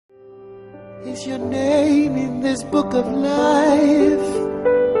Is your name in this book of life?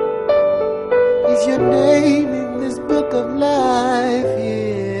 Is your name in this book of life?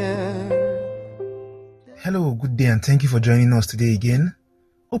 Yeah. Hello, good day, and thank you for joining us today again.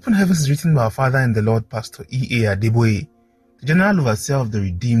 Open Heavens is written by our Father in the Lord, Pastor Enoch Adejare Adeboye, the General Overseer of the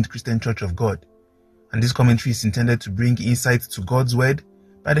Redeemed Christian Church of God. And this commentary is intended to bring insight to God's Word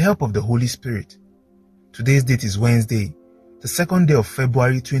by the help of the Holy Spirit. Today's date is Wednesday, the 2nd day of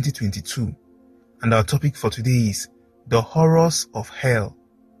February 2022, and our topic for today is the horrors of hell.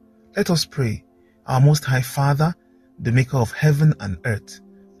 Let us pray. Our Most High Father, the Maker of heaven and earth,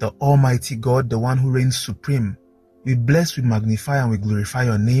 the Almighty God, the one who reigns supreme, we bless, we magnify, and we glorify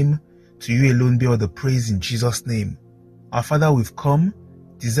your name. To you alone be all the praise in Jesus' name. Our Father, we've come,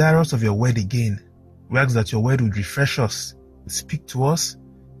 desirous of your word again. We ask that your word would refresh us, speak to us,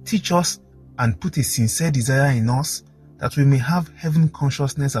 teach us, and put a sincere desire in us that we may have heaven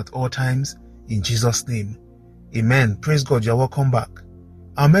consciousness at all times, in Jesus' name. Amen. Praise God. You're welcome back.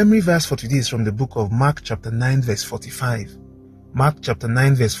 Our memory verse for today is from the book of Mark chapter 9 verse 45. Mark chapter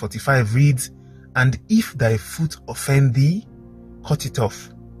 9 verse 45 reads, "And if thy foot offend thee, cut it off.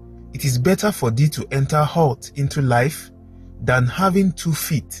 It is better for thee to enter halt into life than having 2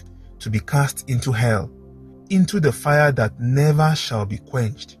 feet to be cast into hell, into the fire that never shall be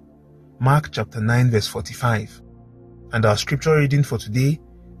quenched." Mark chapter 9 verse 45. And our scripture reading for today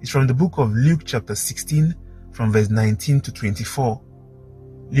is from the book of Luke chapter 16 from verse 19 to 24.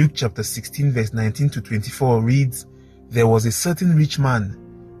 Luke chapter 16 verse 19 to 24 reads, "There was a certain rich man,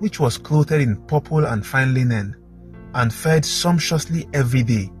 which was clothed in purple and fine linen, and fed sumptuously every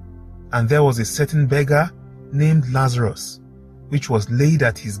day. And there was a certain beggar named Lazarus, which was laid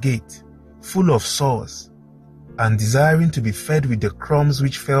at his gate, full of sores, and desiring to be fed with the crumbs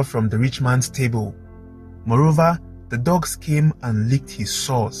which fell from the rich man's table. Moreover, the dogs came and licked his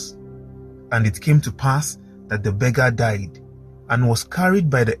sores. And it came to pass that the beggar died, and was carried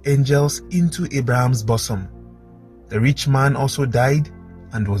by the angels into Abraham's bosom. The rich man also died,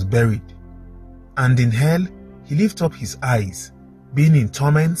 and was buried. And in hell he lifted up his eyes, being in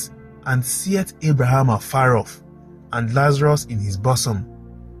torments, and seeth Abraham afar off, and Lazarus in his bosom.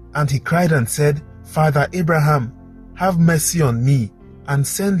 And he cried and said, Father Abraham, have mercy on me, and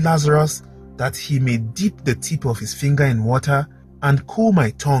send Lazarus, that he may dip the tip of his finger in water, and cool my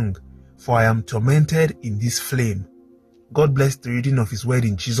tongue, for I am tormented in this flame." God bless the reading of his word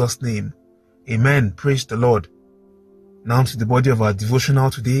in Jesus' name. Amen. Praise the Lord. Now to the body of our devotional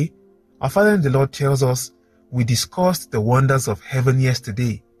today. Our Father in the Lord tells us, we discussed the wonders of heaven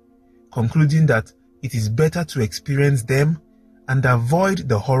yesterday, concluding that it is better to experience them and avoid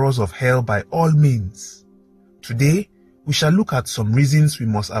the horrors of hell by all means. Today, we shall look at some reasons we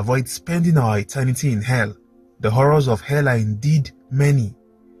must avoid spending our eternity in hell. The horrors of hell are indeed many,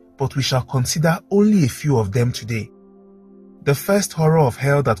 but we shall consider only a few of them today. The first horror of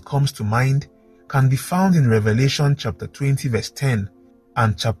hell that comes to mind can be found in Revelation chapter 20 verse 10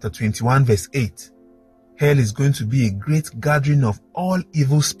 and chapter 21 verse 8. Hell is going to be a great gathering of all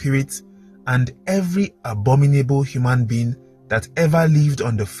evil spirits and every abominable human being that ever lived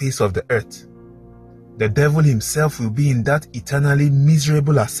on the face of the earth. The devil himself will be in that eternally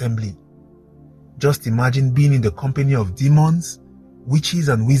miserable assembly. Just imagine being in the company of demons, witches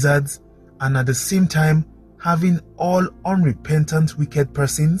and wizards, and at the same time having all unrepentant wicked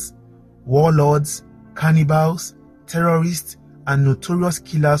persons, warlords, cannibals, terrorists, and notorious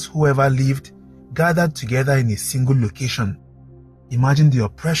killers who ever lived gathered together in a single location. Imagine the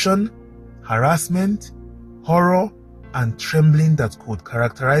oppression, harassment, horror, and trembling that could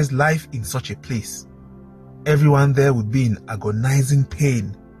characterize life in such a place. Everyone there would be in agonizing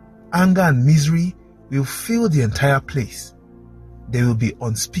pain. Anger and misery will fill the entire place. There will be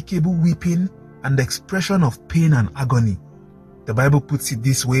unspeakable weeping and expression of pain and agony. The Bible puts it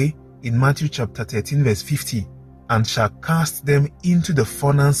this way in Matthew chapter 13 verse 50, "And shall cast them into the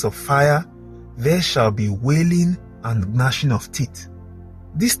furnace of fire, there shall be wailing and gnashing of teeth."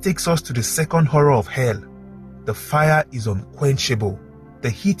 This takes us to the second horror of hell. The fire is unquenchable.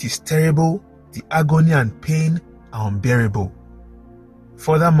 The heat is terrible. The agony and pain are unbearable.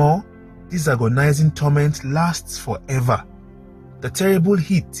 Furthermore, this agonizing torment lasts forever. The terrible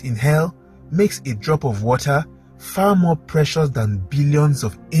heat in hell makes a drop of water far more precious than billions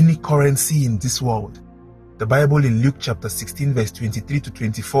of any currency in this world. The Bible in Luke chapter 16 verse 23 to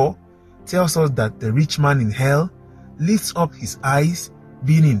 24 tells us that the rich man in hell lifts up his eyes,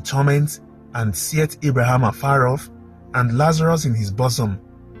 being in torment, and seeth Abraham afar off, and Lazarus in his bosom,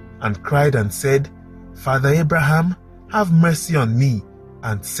 and cried and said, Father Abraham, have mercy on me,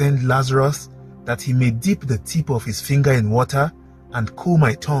 and send Lazarus, that he may dip the tip of his finger in water, and cool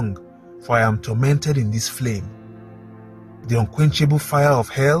my tongue, for I am tormented in this flame. The unquenchable fire of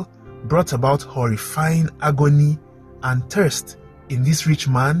hell brought about horrifying agony and thirst in this rich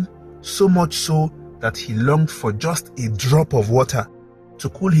man, so much so that he longed for just a drop of water to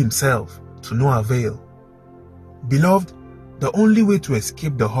cool himself, to no avail. Beloved, the only way to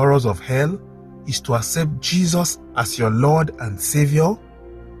escape the horrors of hell is to accept Jesus as your Lord and Savior,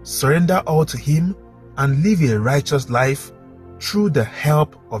 surrender all to Him, and live a righteous life through the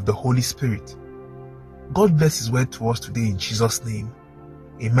help of the Holy Spirit. God bless His word to us today in Jesus' name.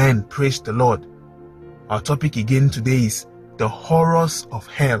 Amen. Praise the Lord. Our topic again today is the horrors of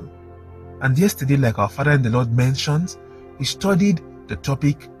hell. And yesterday, like our Father in the Lord mentioned, we studied the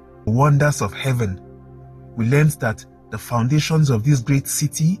topic, wonders of heaven. We learned that the foundations of this great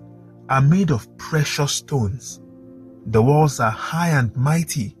city are made of precious stones. The walls are high and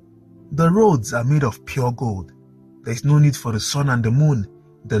mighty. The roads are made of pure gold. There is no need for the sun and the moon.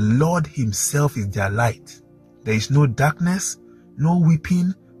 The Lord Himself is their light. There is no darkness, no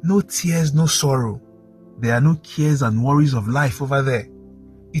weeping, no tears, no sorrow. There are no cares and worries of life over there.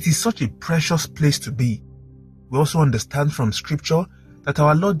 It is such a precious place to be. We also understand from Scripture that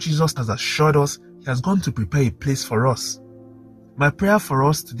our Lord Jesus has assured us He has gone to prepare a place for us. My prayer for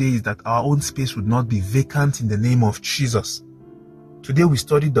us today is that our own space would not be vacant in the name of Jesus. Today we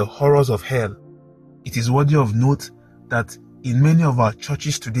studied the horrors of hell. It is worthy of note that in many of our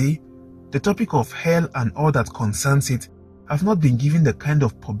churches today, the topic of hell and all that concerns it have not been given the kind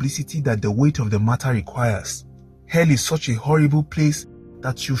of publicity that the weight of the matter requires. Hell is such a horrible place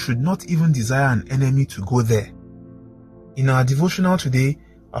that you should not even desire an enemy to go there. In our devotional today,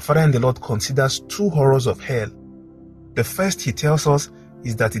 our Father in the Lord considers two horrors of hell. The first He tells us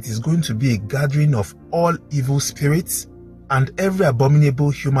is that it is going to be a gathering of all evil spirits and every abominable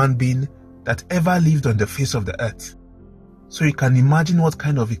human being that ever lived on the face of the earth. So you can imagine what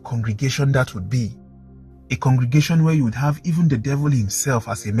kind of a congregation that would be. A congregation where you would have even the devil himself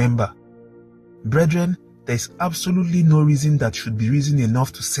as a member. Brethren, there is absolutely no reason that should be reason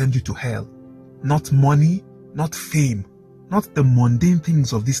enough to send you to hell. Not money, not fame, not the mundane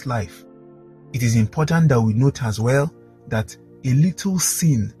things of this life. It is important that we note as well that a little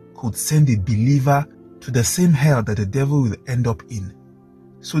sin could send a believer to the same hell that the devil will end up in.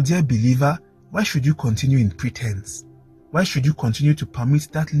 So dear believer, why should you continue in pretense? Why should you continue to permit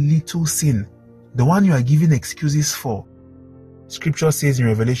that little sin, the one you are giving excuses for? Scripture says in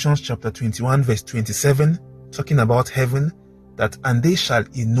Revelation chapter 21 verse 27, talking about heaven, that and they shall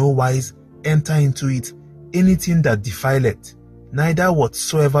in no wise enter into it anything that defileth, neither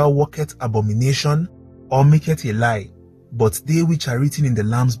whatsoever worketh abomination or maketh a lie, but they which are written in the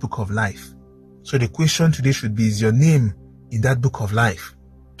Lamb's book of life. So the question today should be, is your name in that book of life?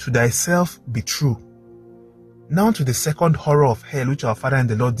 To thyself be true. Now to the second horror of hell which our Father in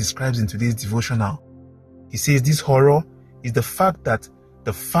the Lord describes in today's devotional. He says this horror is the fact that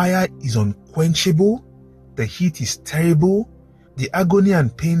the fire is unquenchable, the heat is terrible, the agony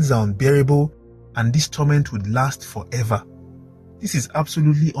and pains are unbearable, and this torment would last forever. This is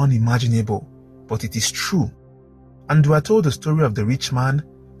absolutely unimaginable, but it is true. And we are told the story of the rich man,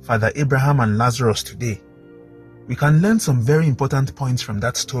 Father Abraham and Lazarus today. We can learn some very important points from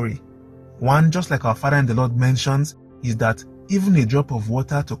that story. One, just like our Father in the Lord mentions, is that even a drop of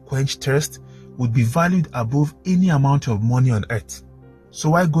water to quench thirst would be valued above any amount of money on earth.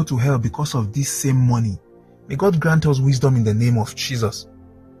 So why go to hell because of this same money? May God grant us wisdom in the name of Jesus.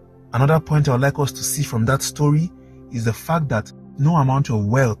 Another point I would like us to see from that story is the fact that no amount of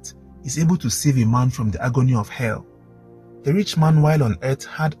wealth is able to save a man from the agony of hell. The rich man while on earth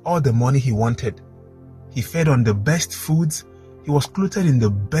had all the money he wanted. He fed on the best foods, he was clothed in the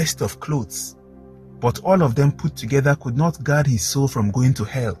best of clothes. But all of them put together could not guard his soul from going to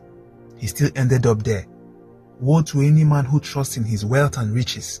hell. He still ended up there. Woe to any man who trusts in his wealth and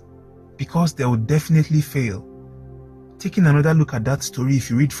riches, because they would definitely fail. Taking another look at that story,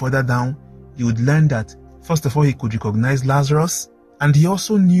 if you read further down, you would learn that, first of all, he could recognize Lazarus, and he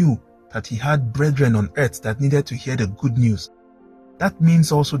also knew that he had brethren on earth that needed to hear the good news. That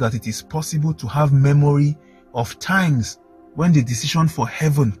means also that it is possible to have memory of times when the decision for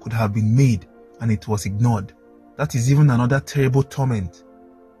heaven could have been made and it was ignored. That is even another terrible torment.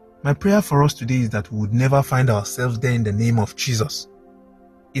 My prayer for us today is that we would never find ourselves there in the name of Jesus.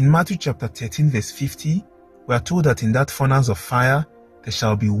 In Matthew chapter 13 verse 50, we are told that in that furnace of fire, there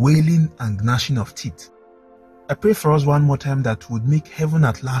shall be wailing and gnashing of teeth. I pray for us one more time that we would make heaven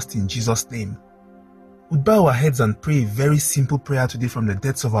at last in Jesus' name. We'd bow our heads and pray a very simple prayer today from the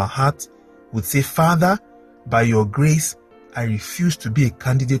depths of our heart. We'd say, Father, by your grace, I refuse to be a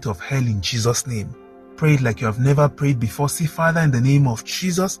candidate of hell in Jesus' name. Pray it like you have never prayed before. Say, Father, in the name of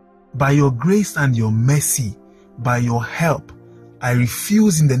Jesus, By your grace and your mercy, by your help, I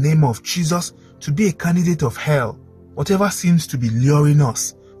refuse in the name of Jesus to be a candidate of hell. Whatever seems to be luring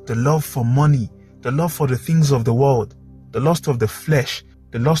us, the love for money, the love for the things of the world, the lust of the flesh,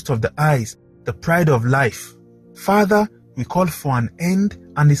 the lust of the eyes, the pride of life. Father, we call for an end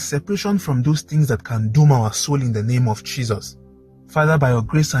and a separation from those things that can doom our soul in the name of Jesus. Father, by your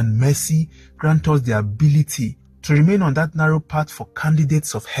grace and mercy, grant us the ability to remain on that narrow path for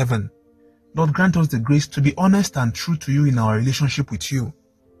candidates of heaven. Lord, grant us the grace to be honest and true to you in our relationship with you.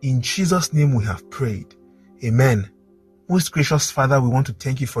 In Jesus' name we have prayed. Amen. Most gracious Father, we want to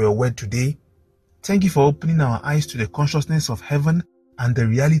thank you for your word today. Thank you for opening our eyes to the consciousness of heaven and the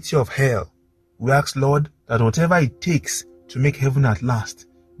reality of hell. We ask, Lord, that whatever it takes to make heaven at last,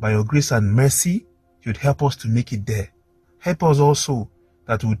 by your grace and mercy, you'd help us to make it there. Help us also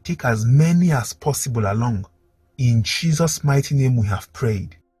that we'll take as many as possible along. In Jesus' mighty name we have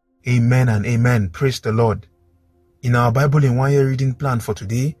prayed. Amen and amen. Praise the Lord. In our Bible in 1 year reading plan for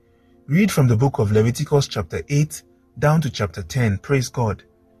today, read from the book of Leviticus chapter 8 down to chapter 10. Praise God.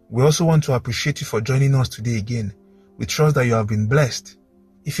 We also want to appreciate you for joining us today again. We trust that you have been blessed.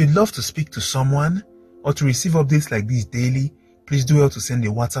 If you'd love to speak to someone or to receive updates like this daily, please do well to send a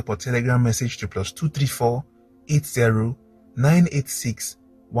WhatsApp or Telegram message to +234 80 986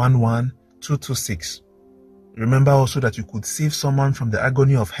 11226. Remember also that you could save someone from the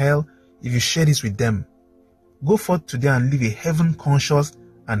agony of hell if you share this with them. Go forth today and live a heaven-conscious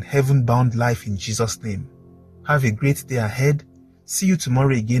and heaven-bound life in Jesus' name. Have a great day ahead. See you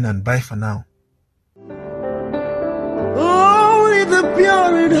tomorrow again and bye for now. Only the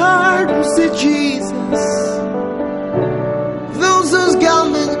pure in heart will see Jesus. Those whose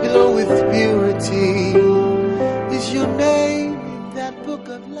garments glow with purity is your name in that book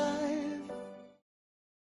of life.